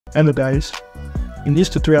Hello guys, in this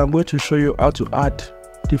tutorial I'm going to show you how to add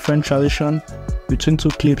different transition between two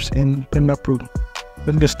clips in Premiere Pro.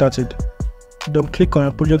 Let's get started. Double click on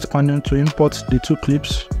your project panel to import the two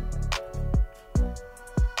clips.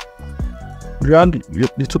 Drag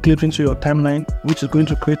the two clips into your timeline, which is going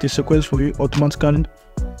to create a sequence for you automatically.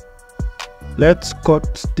 Let's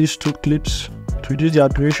cut these two clips to reduce their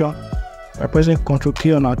duration by pressing Ctrl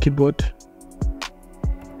K on our keyboard.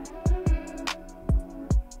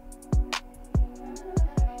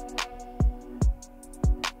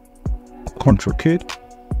 Ctrl K.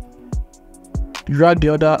 Drag the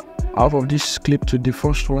other half of this clip to the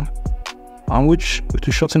first one, and which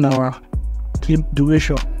to shorten our clip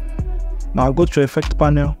duration. Now go to effect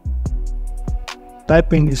panel,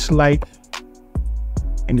 type in the slide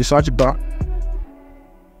in the search bar,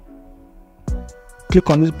 click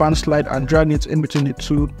on this band slide and drag it in between the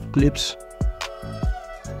two clips.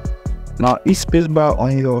 Now hit spacebar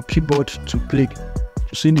on your keyboard to play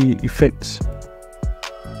to see the effects.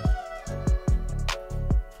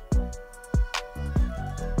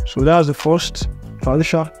 So that's the first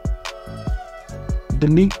transition.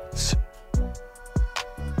 Delete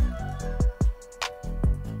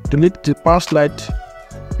the pan slide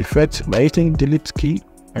effect by hitting delete key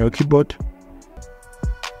on your keyboard.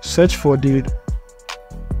 Search for the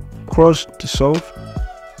cross dissolve.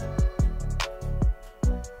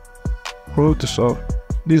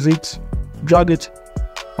 This is it. Drag it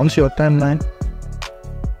onto your timeline.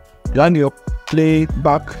 Drag your play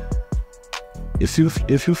back a few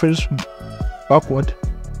frames backward.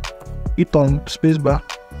 Hit on spacebar.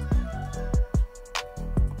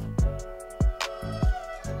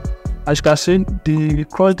 As you can see, the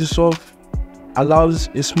cross dissolve allows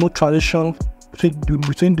a smooth transition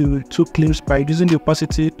between the two clips by reducing the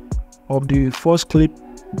opacity of the first clip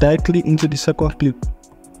directly into the second clip.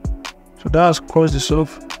 So that's cross dissolve.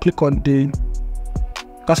 Click on the. You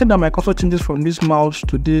can see that my cursor changes from this mouse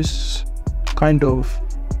to this kind of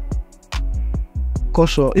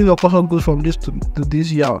cursor. If your cursor goes from this to this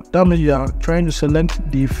here, that means you are trying to select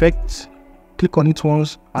the effect. Click on it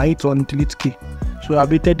once and hit on delete key. So I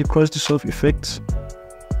updated the cross dissolve effect.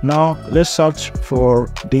 Now let's search for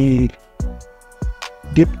the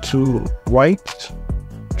deep to white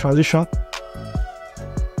transition.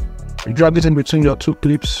 Drag it in between your two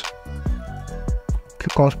clips.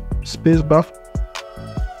 Click on spacebar.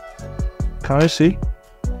 Can I see?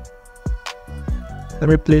 Let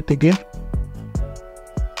me play it again.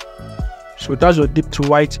 So that's your deep to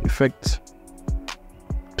white effect.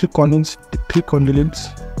 Click on it, click on delete.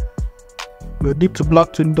 Your deep to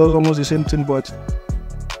black twin does almost the same thing, but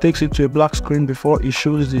takes it to a black screen before it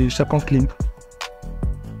shows the second clip.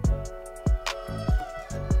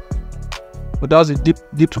 But that's a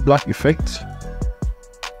deep to black effect.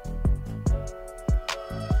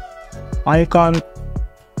 And you can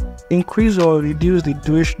increase or reduce the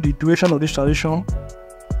duration of this transition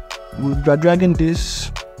by dragging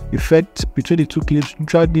this effect between the two clips.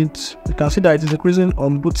 Drag it. You can see that it is increasing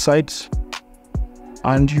on both sides,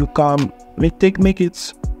 and you can make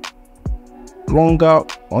it longer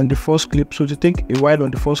on the first clip, so to take a while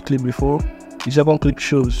on the first clip before the second clip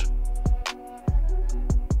shows,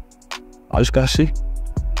 as you can see.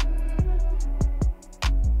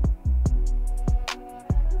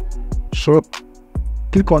 So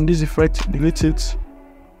click on this effect, delete it.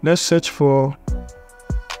 Let's search for,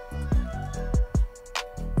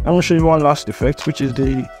 I'm going to show you one last effect, which is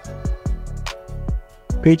the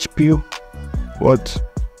page view. But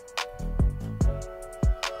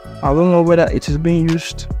I don't know whether it is being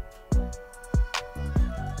used.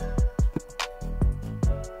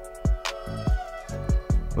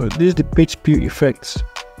 But this is the page view effects.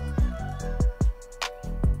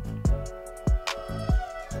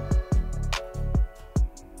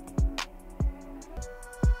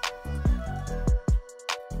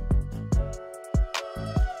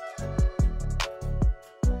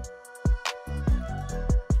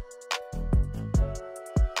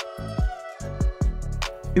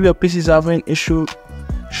 If your PC is having issue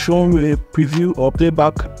showing you a preview or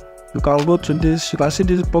playback, you can go to this. You can see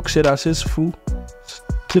this box here that says full.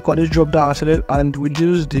 Click on this drop down and select and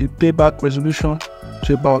reduce the playback resolution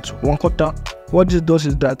to about 1/4. What this does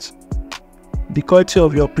is that the quality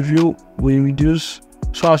of your preview will reduce,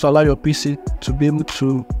 so as to allow your PC to be able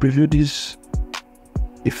to preview this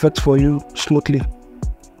effect for you smoothly.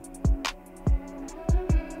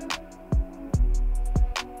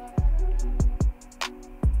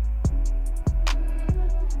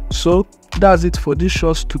 So that's it for this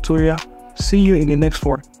short tutorial. See you in the next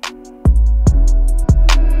one.